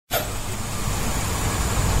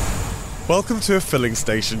Welcome to a filling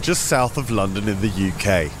station just south of London in the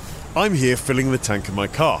UK. I'm here filling the tank of my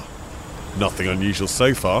car. Nothing unusual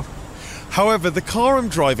so far. However, the car I'm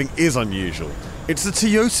driving is unusual. It's a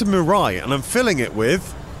Toyota Mirai and I'm filling it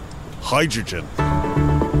with hydrogen.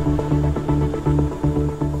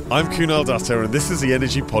 I'm Kunal Datta and this is the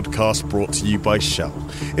Energy Podcast brought to you by Shell.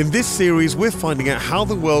 In this series, we're finding out how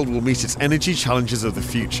the world will meet its energy challenges of the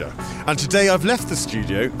future. And today I've left the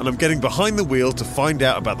studio and I'm getting behind the wheel to find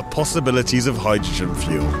out about the possibilities of hydrogen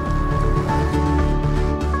fuel.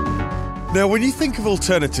 Now, when you think of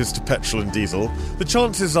alternatives to petrol and diesel, the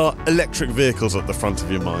chances are electric vehicles at the front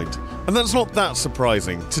of your mind. And that's not that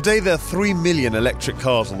surprising. Today there are 3 million electric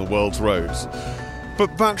cars on the world's roads.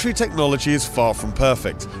 But battery technology is far from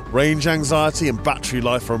perfect. Range anxiety and battery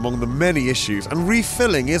life are among the many issues, and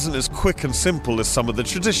refilling isn't as quick and simple as some of the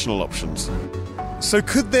traditional options. So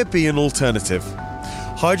could there be an alternative?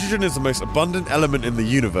 Hydrogen is the most abundant element in the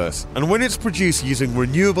universe, and when it's produced using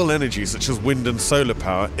renewable energy such as wind and solar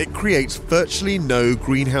power, it creates virtually no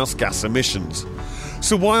greenhouse gas emissions.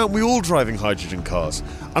 So why aren't we all driving hydrogen cars?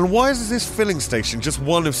 And why is this filling station just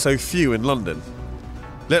one of so few in London?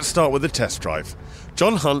 Let's start with a test drive.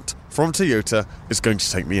 John Hunt from Toyota is going to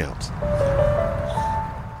take me out.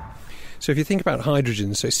 So if you think about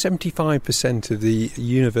hydrogen, so 75% of the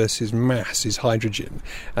universe's mass is hydrogen,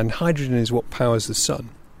 and hydrogen is what powers the sun.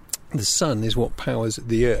 The sun is what powers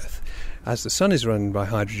the earth. As the sun is run by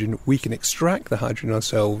hydrogen, we can extract the hydrogen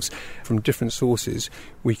ourselves from different sources.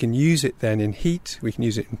 We can use it then in heat, we can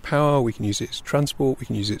use it in power, we can use it as transport, we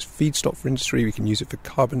can use it as feedstock for industry, we can use it for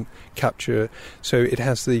carbon capture. So it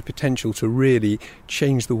has the potential to really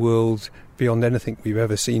change the world beyond anything we've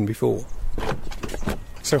ever seen before.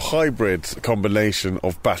 So hybrid combination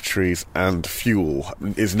of batteries and fuel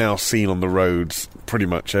is now seen on the roads pretty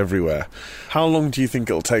much everywhere. How long do you think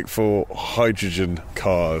it'll take for hydrogen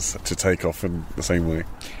cars to take off in the same way?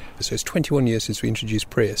 So it's 21 years since we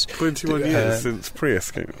introduced Prius. 21 years since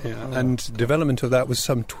Prius came. Yeah, and development of that was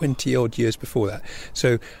some 20-odd years before that.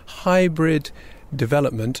 So hybrid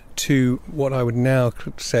development to what I would now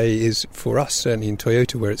say is, for us certainly in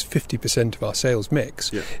Toyota, where it's 50% of our sales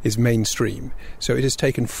mix, is mainstream. So it has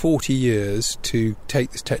taken 40 years to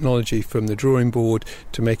take this technology from the drawing board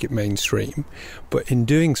to make it mainstream. But in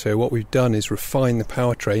doing so, what we've done is refine the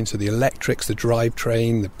powertrain, so the electrics, the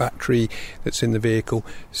drivetrain, the battery that's in the vehicle,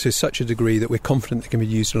 to such a degree that we're confident they can be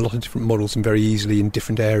used in a lot of different models and very easily in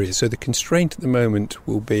different areas. So the constraint at the moment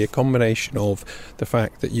will be a combination of the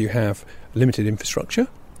fact that you have limited infrastructure,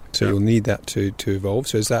 so you'll need that to evolve.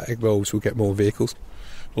 So as that evolves, we'll get more vehicles.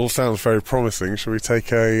 All sounds very promising. Shall we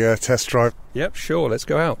take a test drive? Yep, sure, let's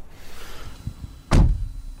go out.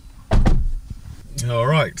 All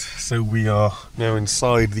right, so we are now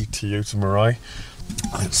inside the Toyota Mirai.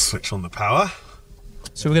 Let's switch on the power.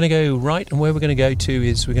 So we're going to go right, and where we're going to go to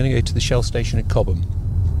is we're going to go to the Shell station at Cobham.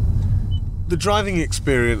 The driving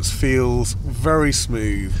experience feels very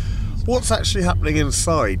smooth. What's actually happening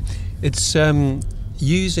inside? It's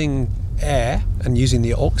using air and using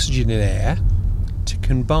the oxygen in air to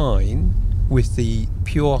combine with the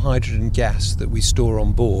pure hydrogen gas that we store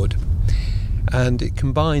on board, and it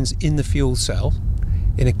combines in the fuel cell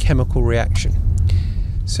in a chemical reaction.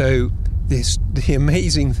 So the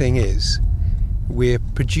amazing thing is we're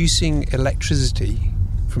producing electricity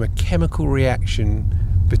from a chemical reaction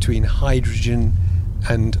between hydrogen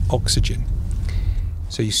and oxygen.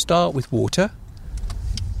 So you start with water,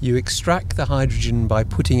 you extract the hydrogen by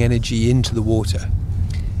putting energy into the water,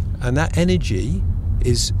 and that energy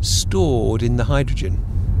is stored in the hydrogen.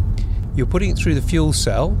 You're putting it through the fuel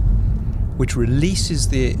cell, which releases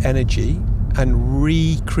the energy and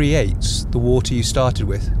recreates the water you started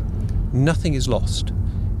with. Nothing is lost.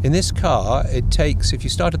 In this car, it takes, if you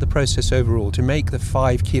started the process overall, to make the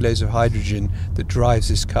 5 kilos of hydrogen that drives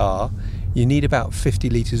this car, you need about 50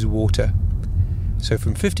 litres of water. So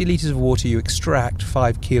from 50 litres of water, you extract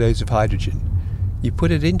 5 kilos of hydrogen. You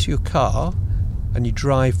put it into your car and you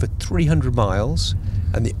drive for 300 miles,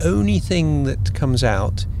 and the only thing that comes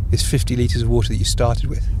out is 50 litres of water that you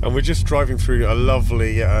started with. And we're just driving through a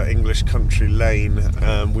lovely English country lane.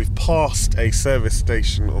 We've passed a service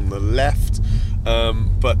station on the left,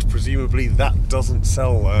 but presumably that doesn't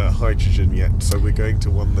sell hydrogen yet, so we're going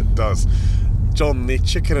to one that does. John, the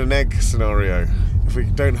chicken and egg scenario. If we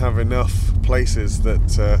don't have enough places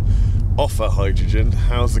that offer hydrogen,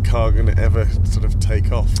 how's the car going to ever sort of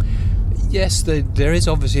take off? Yes, there is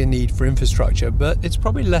obviously a need for infrastructure, but it's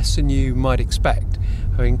probably less than you might expect.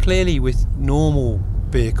 I mean, clearly with normal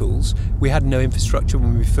vehicles, we had no infrastructure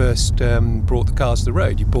when we first brought the cars to the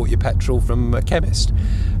road. You bought your petrol from a chemist.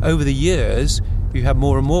 Over the years, you have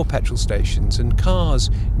more and more petrol stations, and cars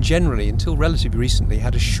generally, until relatively recently,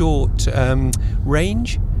 had a short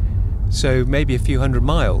range, so maybe a few hundred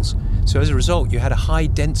miles. So as a result, you had a high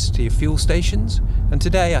density of fuel stations, and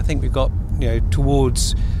today I think we've got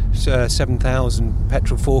towards 7,000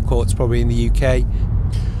 petrol forecourts probably in the UK.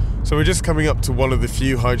 So we're just coming up to one of the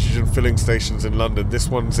few hydrogen filling stations in London. This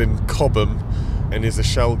one's in Cobham and is a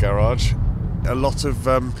Shell garage. A lot of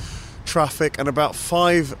traffic and about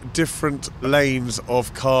 5 different lanes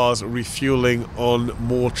of cars refuelling on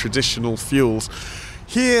more traditional fuels.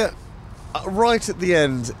 Here, right at the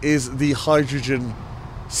end, is the hydrogen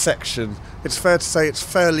section. It's fair to say it's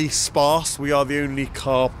fairly sparse. We are the only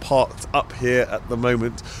car parked up here at the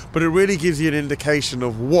moment, but it really gives you an indication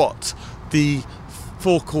of what the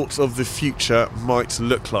forecourts of the future might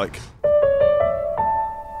look like.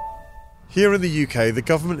 Here in the UK, the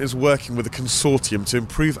government is working with a consortium to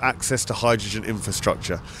improve access to hydrogen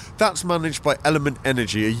infrastructure. That's managed by Element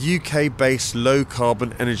Energy, a UK-based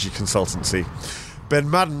low-carbon energy consultancy. Ben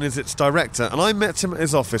Madden is its director, and I met him at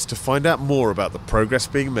his office to find out more about the progress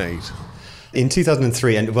being made. In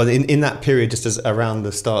 2003, and in that period, just as around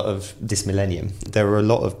the start of this millennium, there were a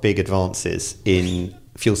lot of big advances in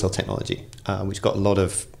fuel cell technology, which got a lot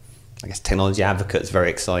of, technology advocates very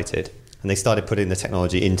excited. And they started putting the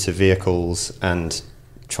technology into vehicles and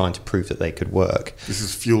trying to prove that they could work. This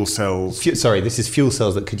is fuel cells. This is fuel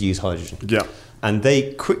cells that could use hydrogen. Yeah. And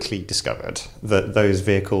they quickly discovered that those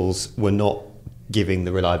vehicles were not giving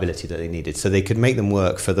the reliability that they needed. So they could make them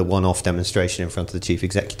work for the one-off demonstration in front of the chief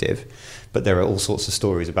executive, but there are all sorts of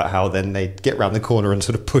stories about how then they'd get around the corner and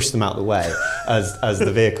sort of push them out the way as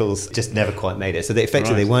the vehicles just never quite made it. So they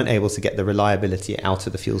effectively weren't able to get the reliability out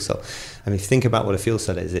of the fuel cell. I mean, if you think about what a fuel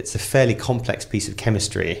cell is, it's a fairly complex piece of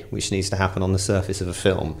chemistry which needs to happen on the surface of a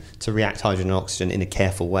film to react hydrogen and oxygen in a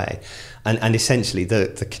careful way. And essentially the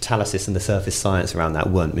catalysis and the surface science around that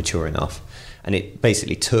weren't mature enough. And it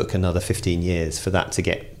basically took another 15 years for that to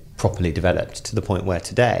get properly developed, to the point where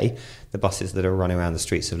today the buses that are running around the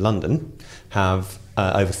streets of London have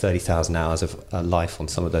over 30,000 hours of life on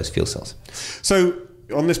some of those fuel cells. So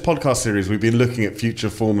on this podcast series, we've been looking at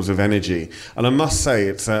future forms of energy, and I must say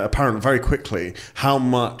it's apparent very quickly how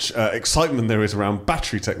much excitement there is around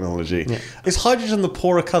battery technology. Yeah. Is hydrogen the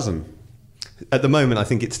poorer cousin? At the moment, I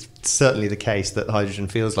think it's certainly the case that hydrogen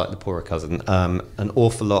feels like the poorer cousin. An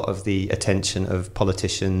awful lot of the attention of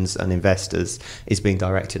politicians and investors is being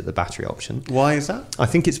directed at the battery option. Why is that? I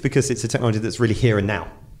think it's because it's a technology that's really here and now.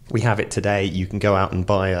 We have it today. You can go out and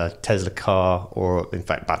buy a Tesla car or, in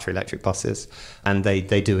fact, battery electric buses, and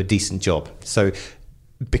they do a decent job. So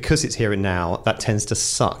because it's here and now, that tends to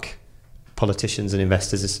suck politicians and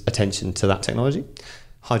investors' attention to that technology.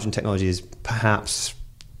 Hydrogen technology is perhaps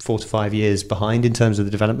 4 to 5 years behind in terms of the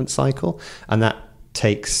development cycle, and that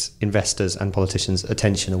takes investors and politicians'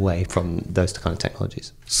 attention away from those kind of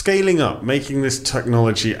technologies. Scaling up, making this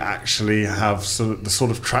technology actually have the sort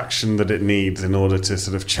of traction that it needs in order to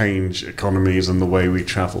sort of change economies and the way we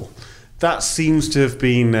travel. That seems to have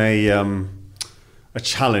been a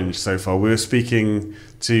challenge so far. We were speaking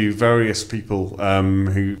to various people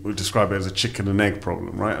who would describe it as a chicken and egg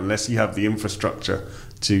problem, right? Unless you have the infrastructure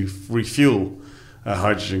to refuel a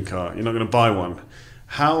hydrogen car, you're not going to buy one.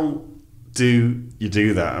 How do you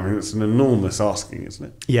do that? I mean, it's an enormous asking, isn't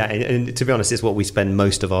it? Yeah, and to be honest, it's what we spend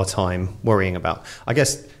most of our time worrying about. I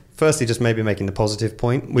guess, firstly, just maybe making the positive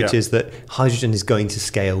point, which is that hydrogen is going to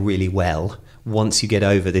scale really well once you get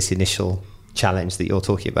over this initial challenge that you're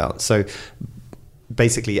talking about. So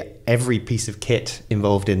basically, every piece of kit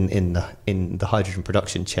involved in the hydrogen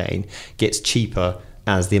production chain gets cheaper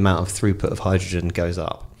as the amount of throughput of hydrogen goes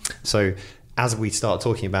up. So as we start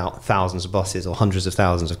talking about thousands of buses or hundreds of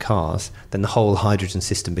thousands of cars, then the whole hydrogen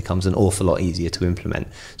system becomes an awful lot easier to implement.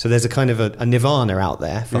 So there's a kind of a nirvana out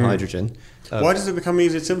there for hydrogen. Why does it become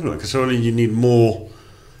easier to implement? Because surely you need more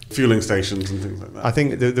fueling stations and things like that. I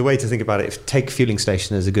think the way to think about it, if take a fueling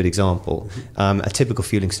station as a good example, a typical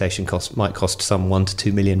fueling station might cost some £1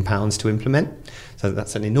 to £2 million to implement. So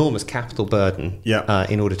that's an enormous capital burden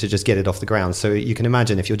in order to just get it off the ground. So you can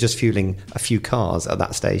imagine if you're just fueling a few cars at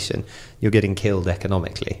that station, you're getting killed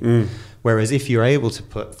economically. Whereas if you're able to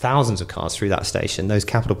put thousands of cars through that station, those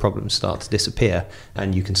capital problems start to disappear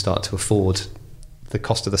and you can start to afford the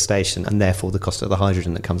cost of the station and therefore the cost of the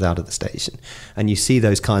hydrogen that comes out of the station. And you see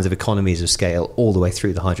those kinds of economies of scale all the way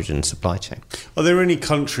through the hydrogen supply chain. Are there any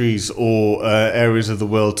countries or areas of the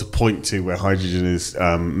world to point to where hydrogen is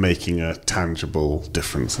making a tangible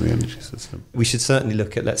difference in the energy system? We should certainly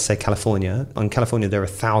look at, let's say, California. On California, there are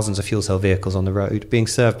thousands of fuel cell vehicles on the road being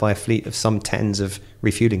served by a fleet of some tens of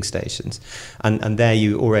refueling stations. And there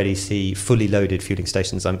you already see fully loaded fueling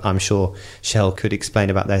stations. I'm sure Shell could explain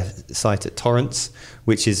about their site at Torrance,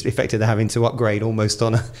 which is effectively having to upgrade almost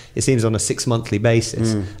on a 6-monthly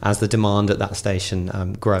basis as the demand at that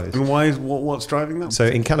station grows. And what's driving that? So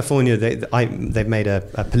in California, they've made a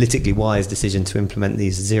politically wise decision to implement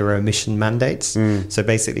these zero emission mandates. So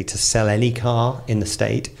basically, to sell any car in the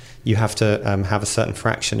state, you have to have a certain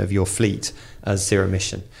fraction of your fleet as zero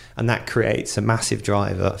emission. And that creates a massive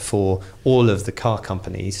driver for all of the car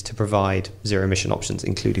companies to provide zero emission options,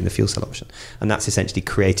 including the fuel cell option. And that's essentially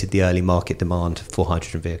created the early market demand for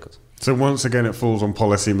hydrogen vehicles. So once again, it falls on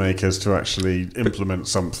policymakers to actually implement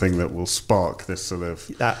something that will spark this sort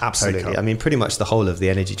of absolutely. take-up. I mean, pretty much the whole of the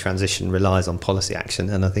energy transition relies on policy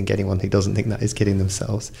action. And I think anyone who doesn't think that is kidding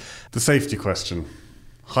themselves. The safety question.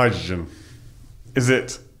 Hydrogen. Is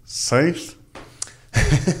it safe?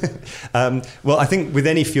 Well, I think with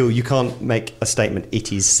any fuel, you can't make a statement,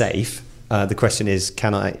 it is safe. The question is,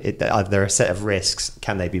 are there a set of risks?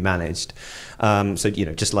 Can they be managed? So,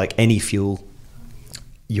 just like any fuel,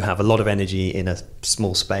 you have a lot of energy in a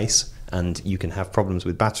small space, and you can have problems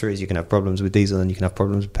with batteries, you can have problems with diesel, and you can have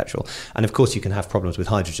problems with petrol. And of course, you can have problems with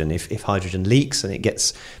hydrogen. If hydrogen leaks and it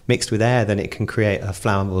gets mixed with air, then it can create a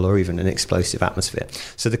flammable or even an explosive atmosphere.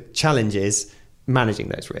 So the challenge is managing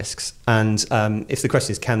those risks. And if the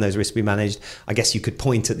question is, can those risks be managed? I guess you could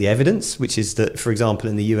point at the evidence, which is that, for example,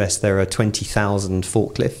 in the US, there are 20,000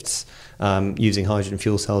 forklifts using hydrogen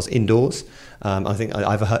fuel cells indoors. I think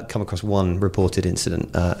I've come across one reported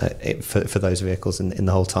incident for those vehicles in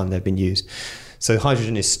the whole time they've been used. So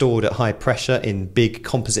hydrogen is stored at high pressure in big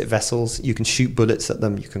composite vessels. You can shoot bullets at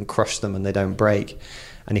them, you can crush them, and they don't break.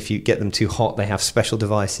 And if you get them too hot, they have special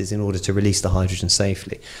devices in order to release the hydrogen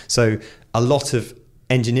safely. So a lot of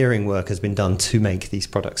engineering work has been done to make these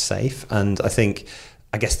products safe. And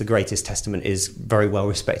I guess the greatest testament is very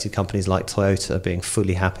well-respected companies like Toyota being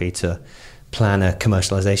fully happy to plan a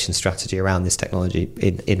commercialization strategy around this technology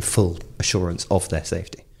in full assurance of their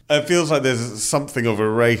safety. It feels like there's something of a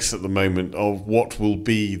race at the moment of what will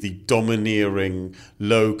be the domineering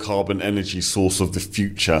low-carbon energy source of the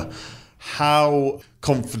future. How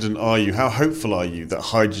confident are you, how hopeful are you that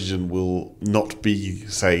hydrogen will not be,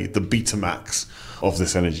 say, the Betamax of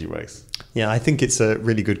this energy race? Yeah, I think it's a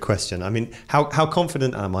really good question. I mean, how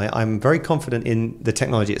confident am I? I'm very confident in the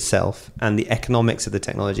technology itself and the economics of the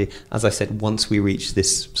technology, as I said, once we reach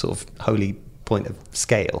this sort of holy point of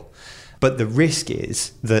scale. But the risk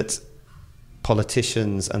is that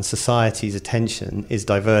politicians and society's attention is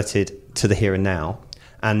diverted to the here and now.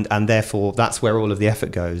 And therefore, that's where all of the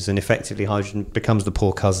effort goes. And effectively, hydrogen becomes the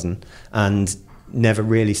poor cousin and never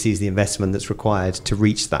really sees the investment that's required to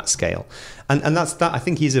reach that scale. And that, I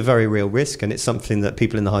think, is a very real risk. And it's something that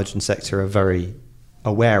people in the hydrogen sector are very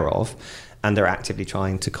aware of and are actively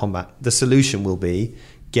trying to combat. The solution will be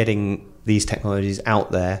getting these technologies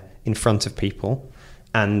out there in front of people,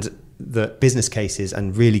 and the business cases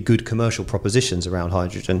and really good commercial propositions around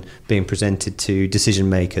hydrogen being presented to decision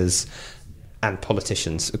makers and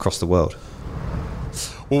politicians across the world.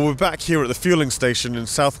 Well, we're back here at the fuelling station in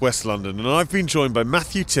southwest London, and I've been joined by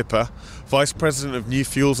Matthew Tipper, Vice President of New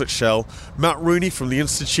Fuels at Shell, Matt Rooney from the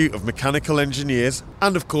Institute of Mechanical Engineers,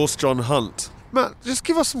 and of course John Hunt. Matt, just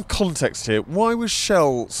give us some context here. Why was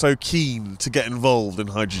Shell so keen to get involved in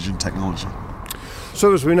hydrogen technology?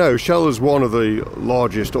 So as we know, Shell is one of the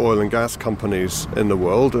largest oil and gas companies in the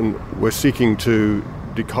world, and we're seeking to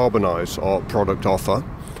decarbonise our product offer.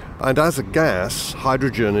 And as a gas,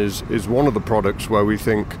 hydrogen is one of the products where we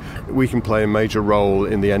think we can play a major role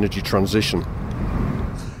in the energy transition.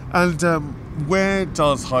 And where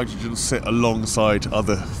does hydrogen sit alongside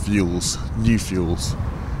other fuels, new fuels?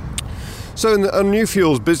 So in the new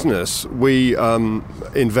fuels business, we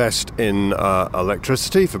invest in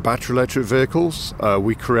electricity for battery electric vehicles.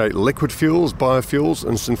 We create liquid fuels, biofuels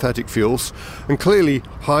and synthetic fuels. And clearly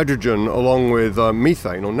hydrogen, along with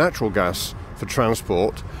methane or natural gas for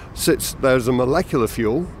transport, there's a molecular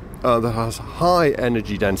fuel that has high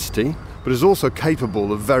energy density, but is also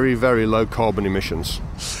capable of very, very low carbon emissions.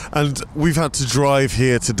 And we've had to drive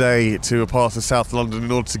here today to a part of South London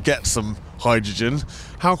in order to get some hydrogen.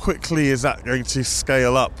 How quickly is that going to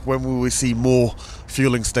scale up? When will we see more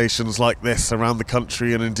fueling stations like this around the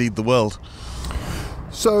country and indeed the world?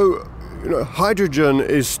 So, hydrogen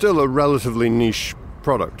is still a relatively niche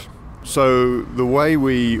product. So the way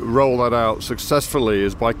we roll that out successfully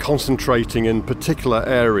is by concentrating in particular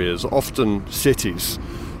areas, often cities.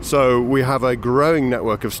 So we have a growing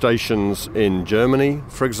network of stations in Germany,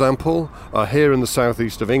 for example, here in the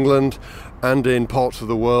southeast of England, and in parts of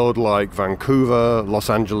the world like Vancouver, Los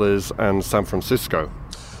Angeles, and San Francisco.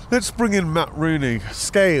 Let's bring in Matt Rooney.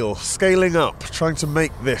 Scaling up, trying to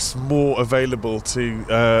make this more available to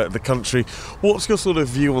the country. What's your sort of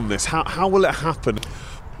view on this? How will it happen?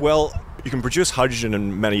 Well, you can produce hydrogen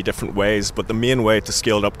in many different ways, but the main way to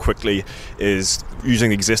scale it up quickly is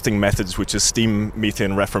using existing methods, which is steam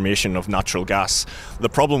methane reformation of natural gas. The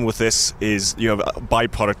problem with this is you have a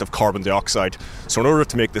byproduct of carbon dioxide. So in order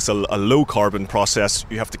to make this a low carbon process,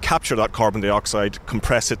 you have to capture that carbon dioxide,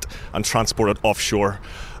 compress it, and transport it offshore.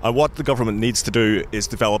 And what the government needs to do is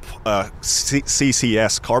develop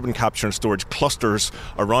CCS, carbon capture and storage clusters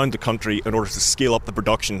around the country in order to scale up the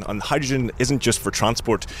production. And hydrogen isn't just for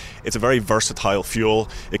transport, it's a very versatile fuel.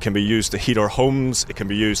 It can be used to heat our homes, it can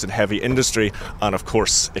be used in heavy industry, and of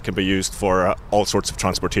course it can be used for all sorts of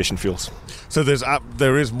transportation fuels. So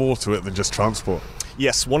there is more to it than just transport.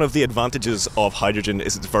 Yes, one of the advantages of hydrogen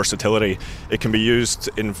is its versatility. It can be used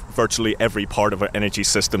in virtually every part of our energy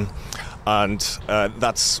system. And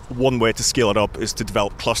that's one way to scale it up, is to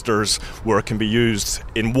develop clusters where it can be used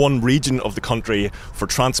in one region of the country for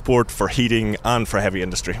transport, for heating, and for heavy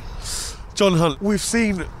industry. John Hunt, we've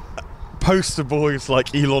seen poster boys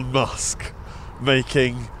like Elon Musk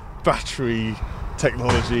making battery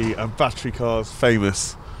technology and battery cars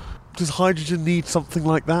famous. Does hydrogen need something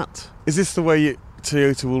like that? Is this the way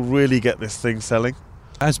Toyota will really get this thing selling?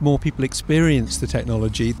 As more people experience the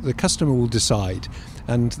technology, the customer will decide.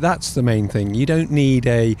 And that's the main thing. You don't need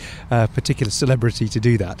a particular celebrity to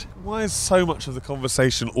do that. Why is so much of the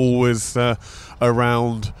conversation always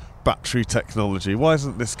around battery technology? Why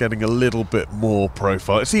isn't this getting a little bit more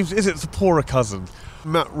profile? It seems, is it the poorer cousin?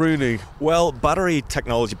 Matt Rooney. Well, battery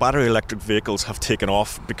technology, battery electric vehicles have taken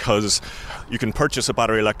off because you can purchase a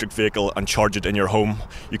battery electric vehicle and charge it in your home.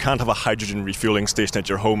 You can't have a hydrogen refueling station at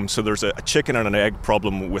your home, so there's a chicken and an egg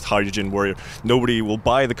problem with hydrogen, where nobody will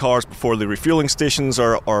buy the cars before the refueling stations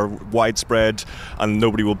are widespread, and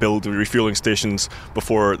nobody will build the refueling stations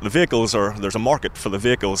before the vehicles, or there's a market for the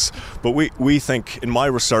vehicles. But we think, in my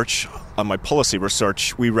research and my policy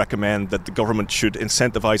research, we recommend that the government should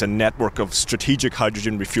incentivise a network of strategic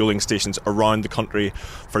hydrogen refueling stations around the country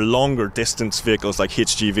for longer distance vehicles like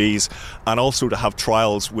HGVs, and also to have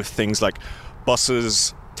trials with things like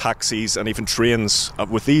buses, taxis, and even trains.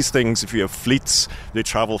 With these things, if you have fleets, they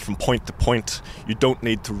travel from point to point. You don't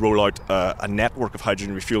need to roll out a network of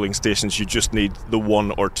hydrogen refueling stations. You just need the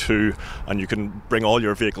one or two, and you can bring all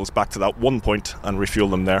your vehicles back to that one point and refuel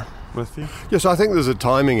them there. Matthew? Yes, I think there's a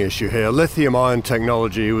timing issue here. Lithium-ion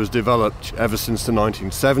technology was developed ever since the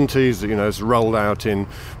 1970s. It's rolled out in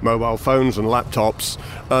mobile phones and laptops.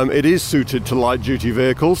 It is suited to light-duty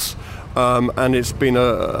vehicles, and it's been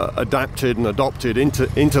adapted and adopted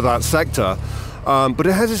into that sector. But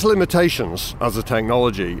it has its limitations as a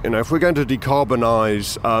technology. If we're going to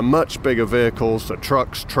decarbonise much bigger vehicles, so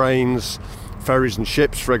trucks, trains, ferries and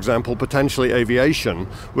ships, for example, potentially aviation,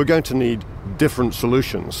 we're going to need different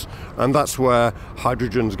solutions. And that's where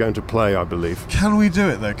hydrogen's going to play, I believe. Can we do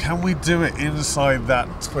it, though? Can we do it inside that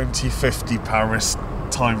 2050 Paris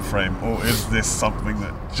timeframe? Or is this something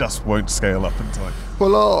that just won't scale up in time?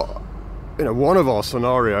 Well, one of our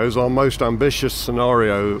scenarios, our most ambitious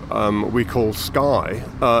scenario, we call Sky,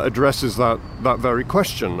 addresses that very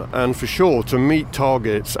question. And for sure, to meet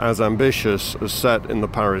targets as ambitious as set in the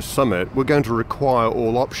Paris Summit, we're going to require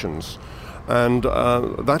all options. And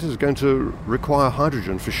that is going to require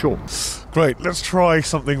hydrogen for sure. Great, let's try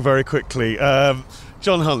something very quickly.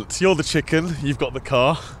 John Hunt, you're the chicken, you've got the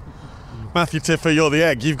car. Matthew Tipper, you're the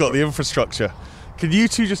egg, you've got the infrastructure. Can you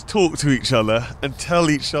two just talk to each other and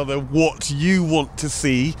tell each other what you want to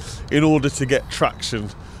see in order to get traction?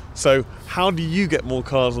 So how do you get more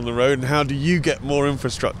cars on the road, and how do you get more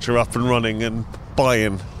infrastructure up and running and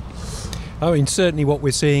buy-in? Certainly what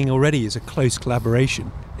we're seeing already is a close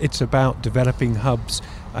collaboration. It's about developing hubs,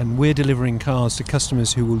 and we're delivering cars to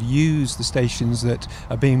customers who will use the stations that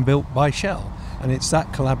are being built by Shell. And it's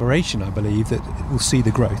that collaboration, I believe, that will see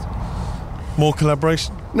the growth. More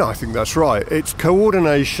collaboration? No, I think that's right. It's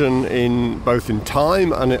coordination in both in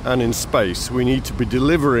time and in space. We need to be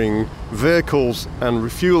delivering vehicles and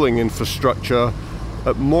refueling infrastructure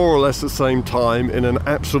at more or less the same time in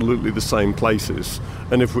absolutely the same places.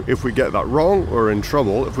 And if we get that wrong, we're in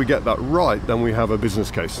trouble. If we get that right, then we have a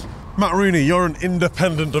business case. Matt Rooney, you're an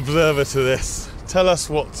independent observer to this. Tell us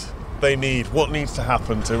what they need, what needs to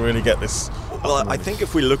happen to really get this Well, I think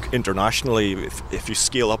if we look internationally, if you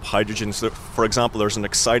scale up hydrogen, so for example, there's an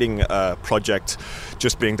exciting project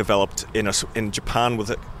just being developed in Japan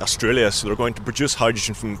with Australia. So they're going to produce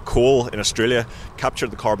hydrogen from coal in Australia, capture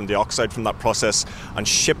the carbon dioxide from that process, and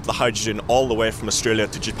ship the hydrogen all the way from Australia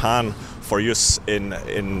to Japan for use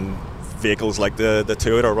in vehicles like the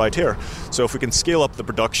Toyota right here. So if we can scale up the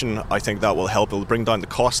production, I think that will help. It will bring down the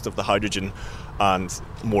cost of the hydrogen, and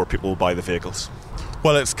more people will buy the vehicles.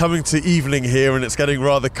 Well, it's coming to evening here and it's getting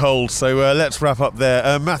rather cold, so let's wrap up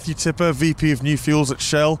there. Matthew Tipper, VP of New Fuels at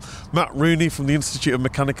Shell, Matt Rooney from the Institute of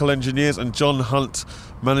Mechanical Engineers, and John Hunt,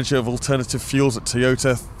 Manager of Alternative Fuels at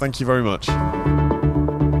Toyota. Thank you very much.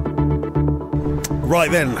 Right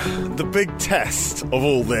then, the big test of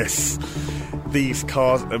all this. These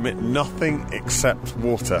cars emit nothing except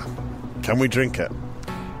water. Can we drink it?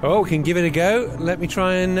 Oh, we can give it a go. Let me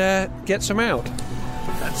try and get some out.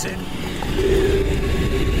 That's it.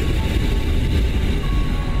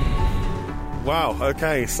 Wow,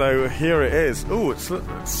 okay, so here it is. Oh, it's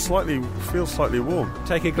feels slightly warm.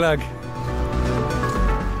 Take a glug.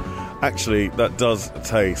 Actually, that does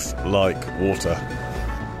taste like water.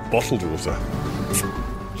 Bottled water.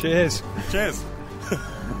 Cheers. Cheers.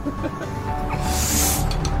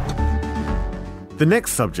 The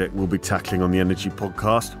next subject we'll be tackling on the Energy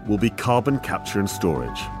Podcast will be carbon capture and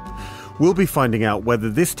storage. We'll be finding out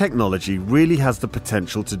whether this technology really has the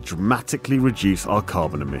potential to dramatically reduce our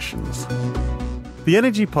carbon emissions. The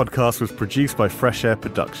Energy Podcast was produced by Fresh Air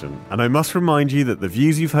Production, and I must remind you that the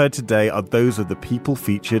views you've heard today are those of the people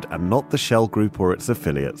featured and not the Shell Group or its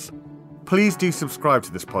affiliates. Please do subscribe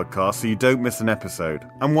to this podcast so you don't miss an episode,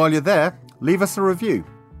 and while you're there, leave us a review.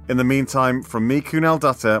 In the meantime, from me, Kunal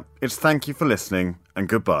Dutta, it's thank you for listening and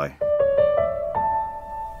goodbye.